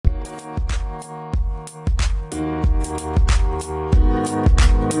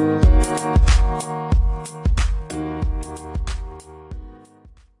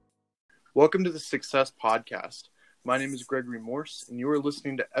Welcome to the Success Podcast. My name is Gregory Morse, and you are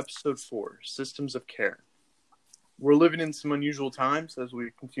listening to Episode 4, Systems of Care. We're living in some unusual times as we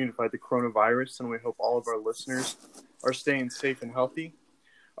continue to fight the coronavirus, and we hope all of our listeners are staying safe and healthy.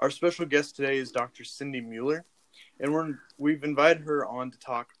 Our special guest today is Dr. Cindy Mueller, and we've invited her on to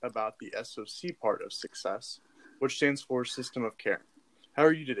talk about the SOC part of success, which stands for System of Care. How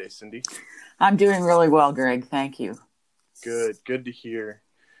are you today, Cindy? I'm doing really well, Greg. Thank you. Good to hear.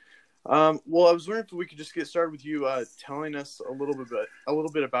 Well, I was wondering if we could just get started with you telling us a little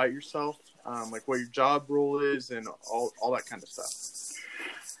bit about yourself, like what your job role is and all that kind of stuff.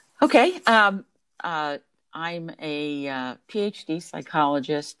 Okay. I'm a PhD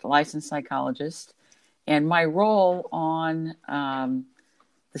psychologist, licensed psychologist, and my role on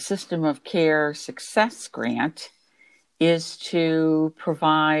the System of Care Success Grant is to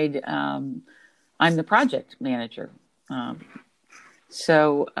provide, I'm the project manager.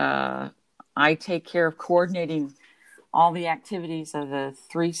 So I take care of coordinating all the activities of the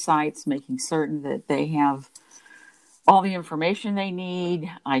 3 sites, making certain that they have all the information they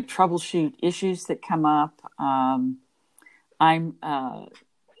need. I troubleshoot issues that come up. I'm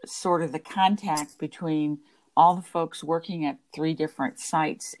sort of the contact between all the folks working at 3 different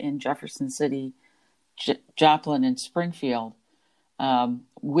sites in Jefferson City, Joplin, and Springfield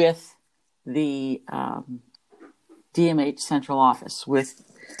with the DMH central office, with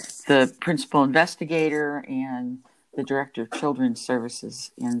the principal investigator and the director of children's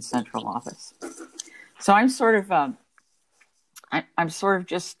services in central office. So I'm sort of, I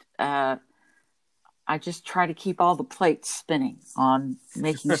just try to keep all the plates spinning on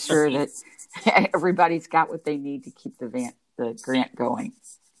making sure that everybody's got what they need to keep the grant going.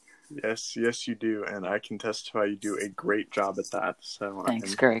 Yes, you do, and I can testify you do a great job at that. So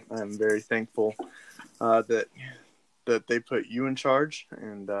thanks, Greg. I'm very thankful that they put you in charge,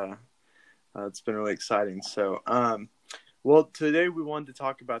 and it's been really exciting. So, well, today we wanted to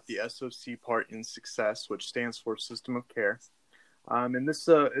talk about the SOC part in success, which stands for System of Care. And this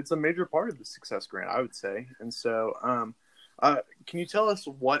it's a major part of the Success Grant, I would say. And so, can you tell us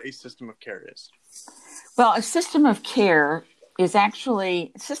what a system of care is? Well, a system of care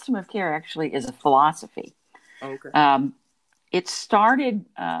actually is a philosophy. Okay. It started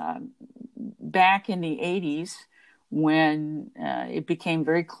back in the 80s when it became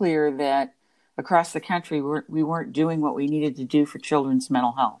very clear that across the country we weren't doing what we needed to do for children's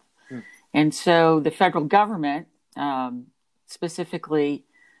mental health. And so the federal government, specifically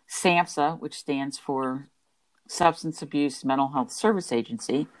SAMHSA, which stands for Substance Abuse Mental Health Service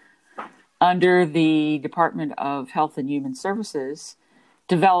Agency, under the Department of Health and Human Services,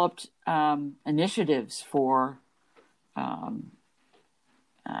 developed initiatives for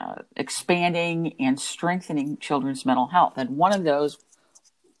expanding and strengthening children's mental health. And one of those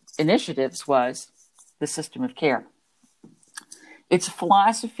initiatives was the System of Care. It's a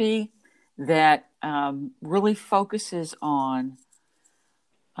philosophy that really focuses on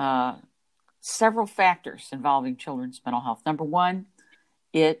several factors involving children's mental health. Number one,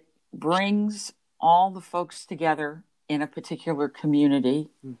 it brings all the folks together in a particular community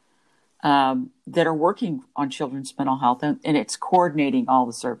that are working on children's mental health, and it's coordinating all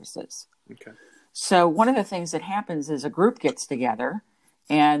the services. Okay. So one of the things that happens is a group gets together,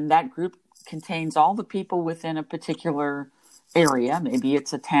 and that group contains all the people within a particular area. Maybe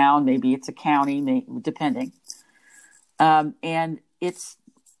it's a town, maybe it's a county, depending. And it's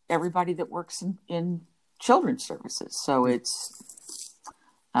everybody that works in children's services. So it's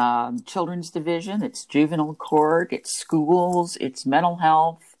children's division, it's juvenile court, it's schools, it's mental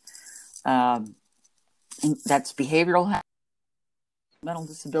health. That's behavioral health, mental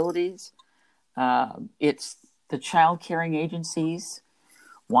disabilities. It's the child caring agencies,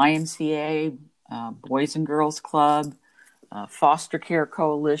 YMCA, Boys and Girls Club, Foster Care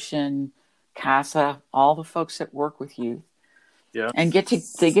Coalition, CASA, all the folks that work with youth. Yeah. And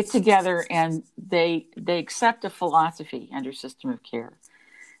they get together and they accept a philosophy under System of Care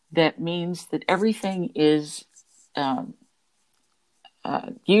that means that everything is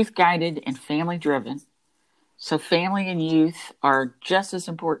youth guided and family driven. So family and youth are just as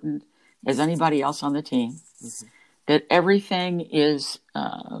important as anybody else on the team. Mm-hmm. That everything is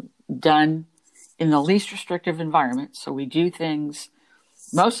done in the least restrictive environment. So we do things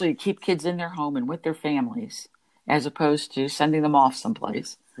mostly to keep kids in their home and with their families, as opposed to sending them off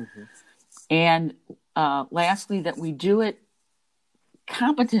someplace. Mm-hmm. And lastly, that we do it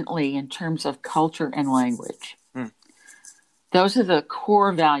competently in terms of culture and language. Those are the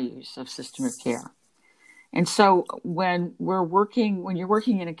core values of System of Care. And so when you're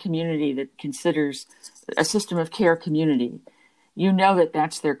working in a community that considers a System of Care community, you know that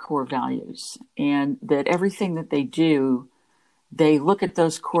that's their core values, and that everything that they do, they look at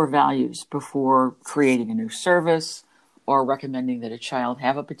those core values before creating a new service or recommending that a child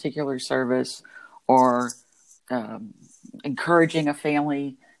have a particular service or um, encouraging a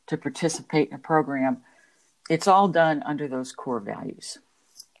family to participate in a program. It's all done under those core values.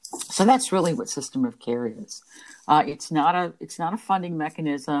 So that's really what system of care is. It's not a funding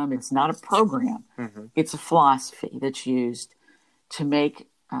mechanism. It's not a program. Mm-hmm. It's a philosophy that's used to make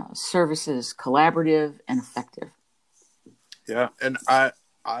services collaborative and effective. Yeah, and I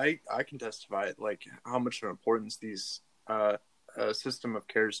can testify like how much of an importance these system of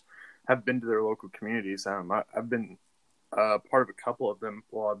cares have been to their local communities. I've been part of a couple of them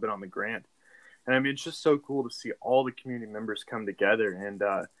while I've been on the grant, and I mean it's just so cool to see all the community members come together, and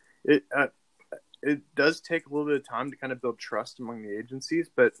it does take a little bit of time to kind of build trust among the agencies,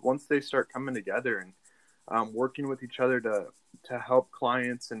 but once they start coming together and working with each other to help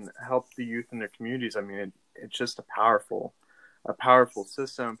clients and help the youth in their communities, I mean it's just a powerful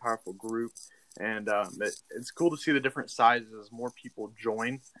system, powerful group, and it's cool to see the different sizes as more people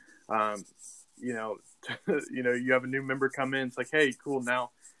join. You know, you have a new member come in. It's like, hey, cool. Now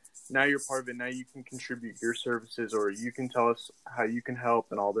you're part of it. Now you can contribute your services, or you can tell us how you can help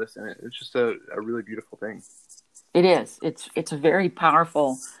and all this. And it's just a really beautiful thing. It is. It's a very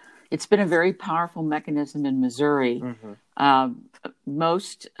powerful. It's been a very powerful mechanism in Missouri. One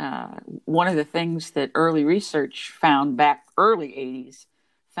of the things that early research found back early 80s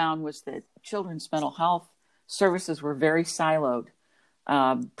was that children's mental health services were very siloed.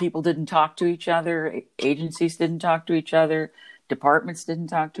 People didn't talk to each other. Agencies didn't talk to each other. Departments didn't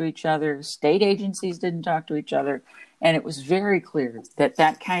talk to each other. State agencies didn't talk to each other. And it was very clear that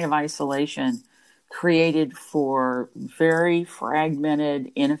that kind of isolation created for very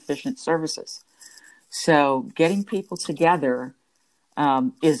fragmented, inefficient services. So getting people together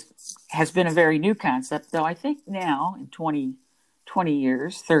has been a very new concept, though I think now in 20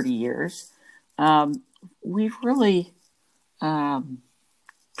 years, 30 years, we've really,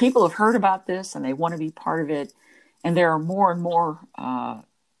 people have heard about this and they want to be part of it. And there are more and more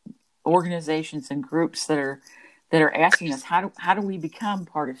organizations and groups that are asking us, how do we become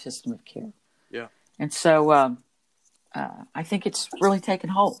part of system of care? Yeah. And so I think it's really taken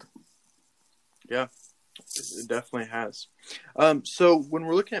hold. Yeah, it definitely has. So when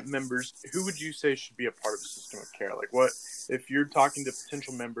we're looking at members, who would you say should be a part of the system of care? Like, what if you're talking to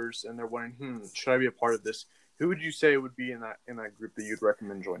potential members and they're wondering, should I be a part of this? Who would you say would be in that group that you'd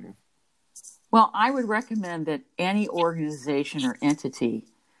recommend joining? Well, I would recommend that any organization or entity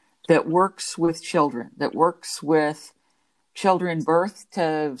that works with children, birth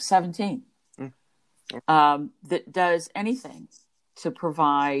to 17, that does anything to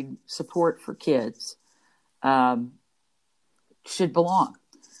provide support for kids, should belong.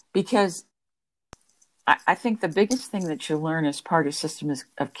 Because I think the biggest thing that you learn as part of systems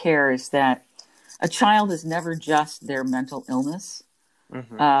of care is that a child is never just their mental illness.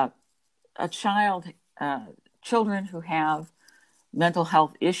 Children who have mental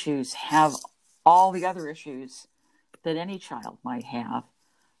health issues have all the other issues that any child might have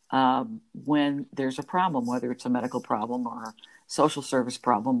when there's a problem, whether it's a medical problem or a social service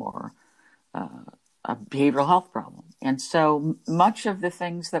problem or a behavioral health problem. And so much of the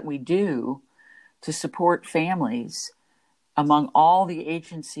things that we do to support families among all the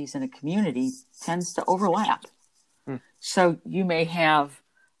agencies in a community tends to overlap. So you may have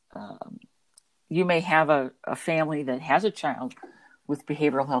a family that has a child with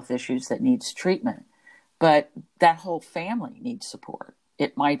behavioral health issues that needs treatment, but that whole family needs support.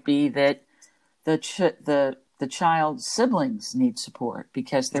 It might be that the child's siblings need support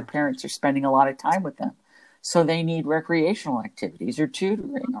because their parents are spending a lot of time with them. So they need recreational activities or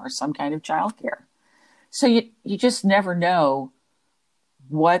tutoring or some kind of childcare. So you just never know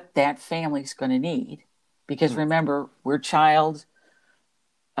what that family's going to need, because remember, we're child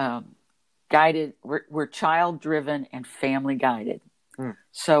guided, we're child driven and family guided.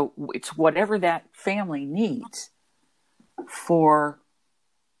 So it's whatever that family needs for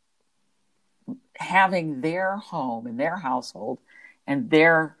having their home and their household and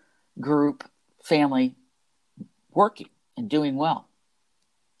their group family working and doing well.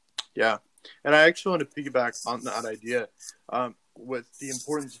 Yeah. And I actually want to piggyback on that idea with the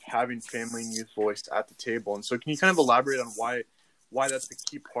importance of having family and youth voice at the table. And so can you kind of elaborate on why that's a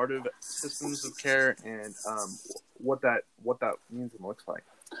key part of systems of care and what that means and looks like?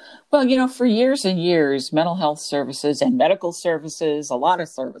 Well, for years and years, mental health services and medical services, a lot of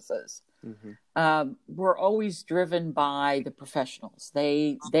services, were always driven by the professionals.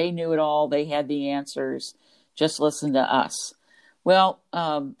 They knew it all. They had the answers. Just listen to us. Well,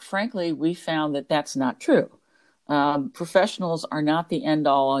 frankly, we found that that's not true. Professionals are not the end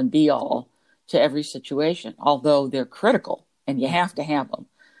all and be all to every situation, although they're critical and you have to have them.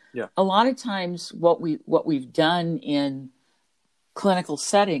 Yeah. A lot of times what we've done in clinical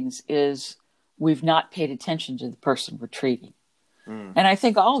settings is we've not paid attention to the person we're treating. And I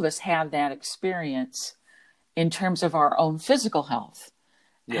think all of us have that experience in terms of our own physical health,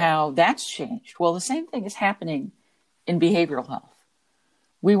 how that's changed. Well, the same thing is happening in behavioral health.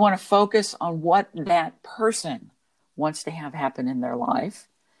 We want to focus on what that person wants to have happen in their life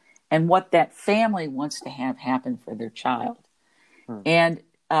and what that family wants to have happen for their child. And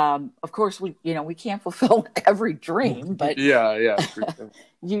of course, we can't fulfill every dream, but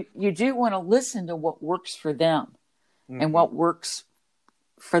you do want to listen to what works for them and what works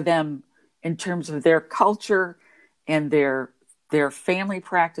for them in terms of their culture and their family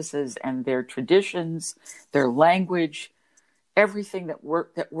practices and their traditions, their language, everything that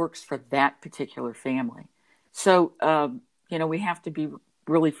works for that particular family. So, we have to be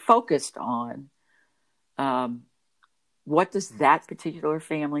really focused on what does that particular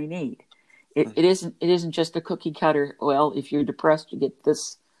family need. It isn't just a cookie cutter. Well, if you're depressed, you get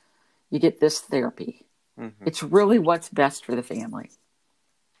this therapy. It's really what's best for the family.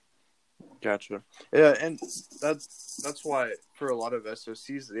 Gotcha. Yeah, and that's why for a lot of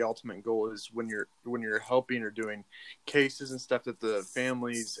SOCs, the ultimate goal is when you're helping or doing cases and stuff, that the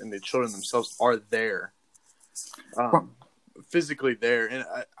families and the children themselves are there, physically there. And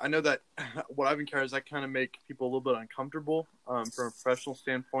I know that what I've encountered is that kind of make people a little bit uncomfortable from a professional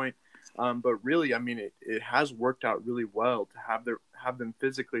standpoint. But really, I mean, it has worked out really well to have them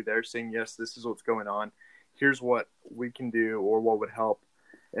physically there, saying, yes, this is what's going on. Here's what we can do or what would help.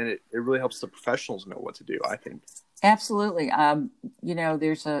 And it really helps the professionals know what to do, I think. Absolutely.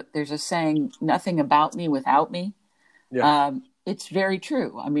 There's a saying, nothing about me without me. Yeah. It's very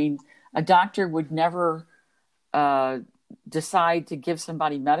true. I mean, a doctor would never decide to give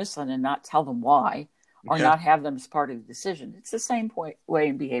somebody medicine and not tell them why or not have them as part of the decision. It's the same way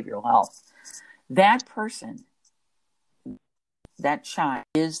in behavioral health. That person, that child,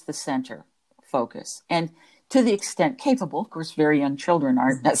 is the center focus. And to the extent capable, of course, very young children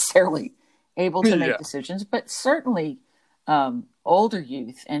aren't necessarily able to make decisions, but certainly older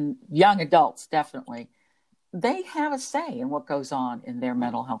youth and young adults, definitely, they have a say in what goes on in their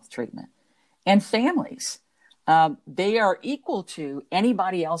mental health treatment. And families, they are equal to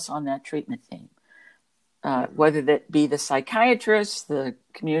anybody else on that treatment team, whether that be the psychiatrist, the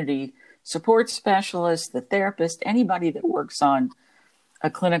community support specialist, the therapist, anybody that works on a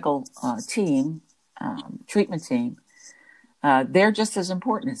clinical team, treatment team, they're just as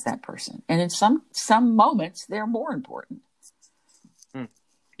important as that person. And in some moments, they're more important.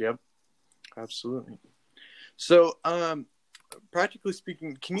 Yep, absolutely. So, practically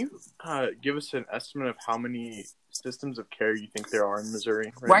speaking, can you give us an estimate of how many systems of care you think there are in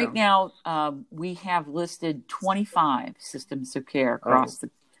Missouri right now? We have listed 25 systems of care across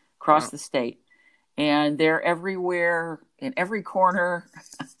the state. And they're everywhere, in every corner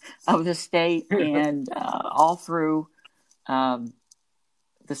of the state and all through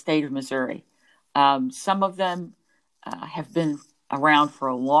the state of Missouri. Some of them have been around for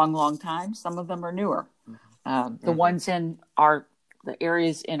a long, long time. Some of them are newer. The ones in the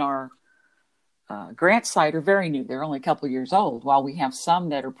areas in our grant site are very new. They're only a couple of years old, while we have some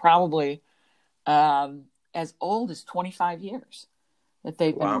that are probably as old as 25 years that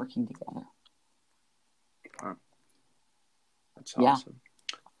they've been working together. That's awesome.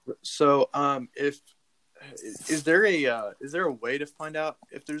 So, is there a way to find out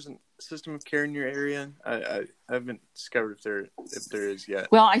if there's a system of care in your area? I haven't discovered if there is yet.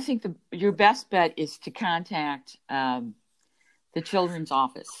 Well, I think your best bet is to contact the children's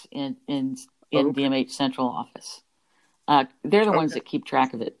office in DMH Central Office. They're the ones that keep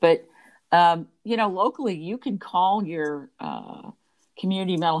track of it. But locally, you can call your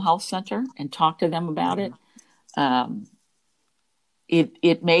community mental health center and talk to them about it.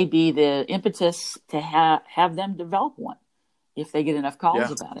 It may be the impetus to have them develop one if they get enough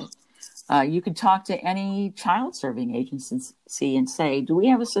calls about it. You can talk to any child serving agency and say, do we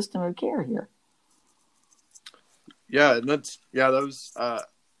have a system of care here? Yeah, that was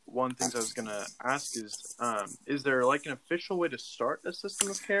one of the things I was going to ask is there like an official way to start a system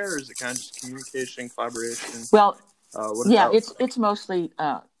of care, or is it kind of just communication, collaboration? Well, it's mostly,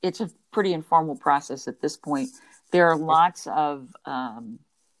 it's a pretty informal process at this point. There are lots of,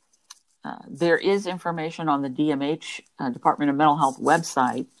 there is information on the DMH, Department of Mental Health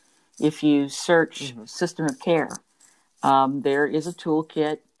website. If you search system of care, there is a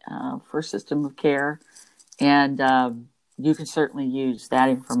toolkit for system of care. And you can certainly use that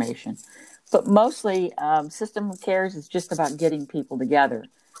information. But mostly, System of Cares is just about getting people together.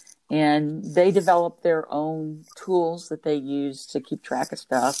 And they develop their own tools that they use to keep track of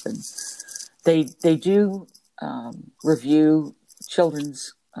stuff. And they do review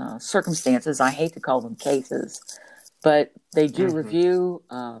children's circumstances. I hate to call them cases, but they do review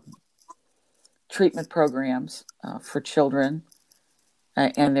treatment programs for children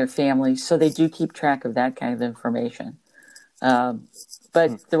and their families. So they do keep track of that kind of information.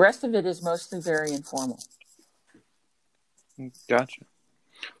 But the rest of it is mostly very informal. Gotcha.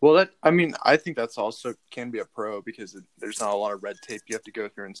 Well, I think that's also can be a pro because there's not a lot of red tape you have to go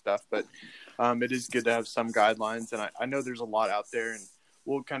through and stuff. But it is good to have some guidelines, and I know there's a lot out there, and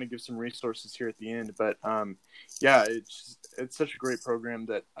we'll kind of give some resources here at the end. But yeah, it's such a great program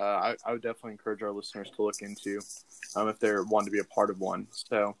that I would definitely encourage our listeners to look into if they're wanting to be a part of one.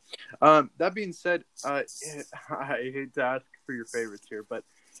 So that being said, I hate to ask for your favorites here, but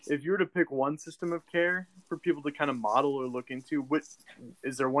if you were to pick one system of care for people to kind of model or look into,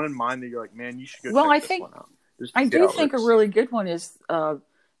 is there one in mind that you're like, man, you should go check this one out? I do think a really good one is the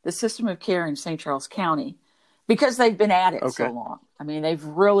system of care in St. Charles County, because they've been at it so long. I mean, they've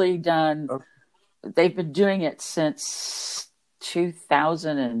really done, they've been doing it since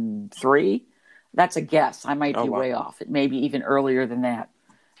 2003. That's a guess. I might be way off. It may be even earlier than that.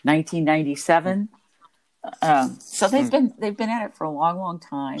 1997. So they've been at it for a long, long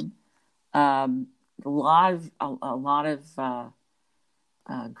time. A lot of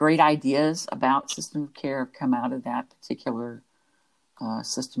great ideas about system of care have come out of that particular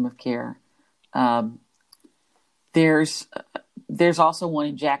system of care. There's also one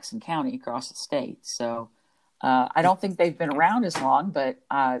in Jackson County across the state. So I don't think they've been around as long, but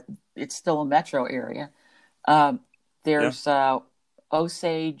it's still a metro area. There's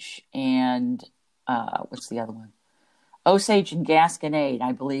Osage and what's the other one? Osage and Gasconade,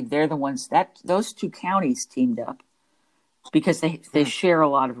 I believe they're the ones that those two counties teamed up because they share a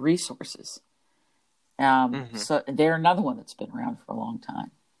lot of resources. So they're another one that's been around for a long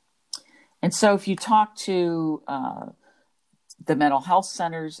time. And so if you talk to the mental health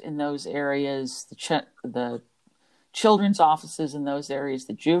centers in those areas, the children's offices in those areas,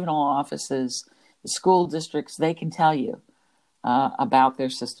 the juvenile offices, the school districts, they can tell you about their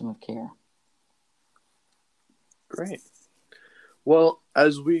system of care. Great. Well,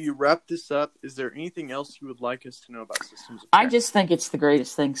 as we wrap this up, is there anything else you would like us to know about systems of care? I just think it's the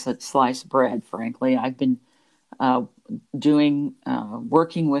greatest thing since sliced bread, frankly. I've been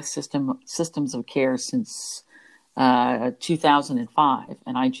working with systems of care since 2005,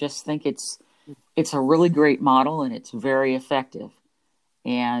 and I just think it's a really great model, and it's very effective,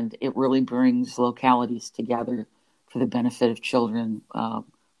 and it really brings localities together for the benefit of children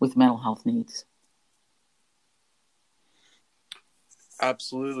with mental health needs.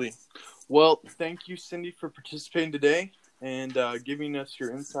 Absolutely. Well, thank you, Cindy, for participating today and giving us your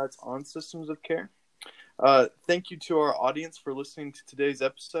insights on systems of care. Thank you to our audience for listening to today's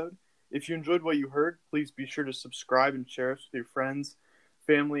episode. If you enjoyed what you heard, please be sure to subscribe and share us with your friends,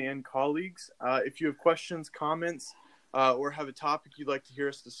 family, and colleagues. If you have questions, comments, or have a topic you'd like to hear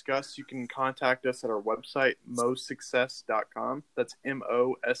us discuss, you can contact us at our website, mosuccess.com. That's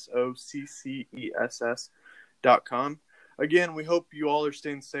MOSOCCESS.com. Again, we hope you all are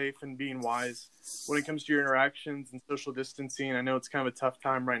staying safe and being wise when it comes to your interactions and social distancing. I know it's kind of a tough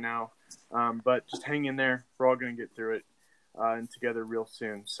time right now, but just hang in there. We're all going to get through it and together real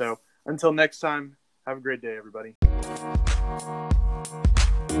soon. So until next time, have a great day, everybody.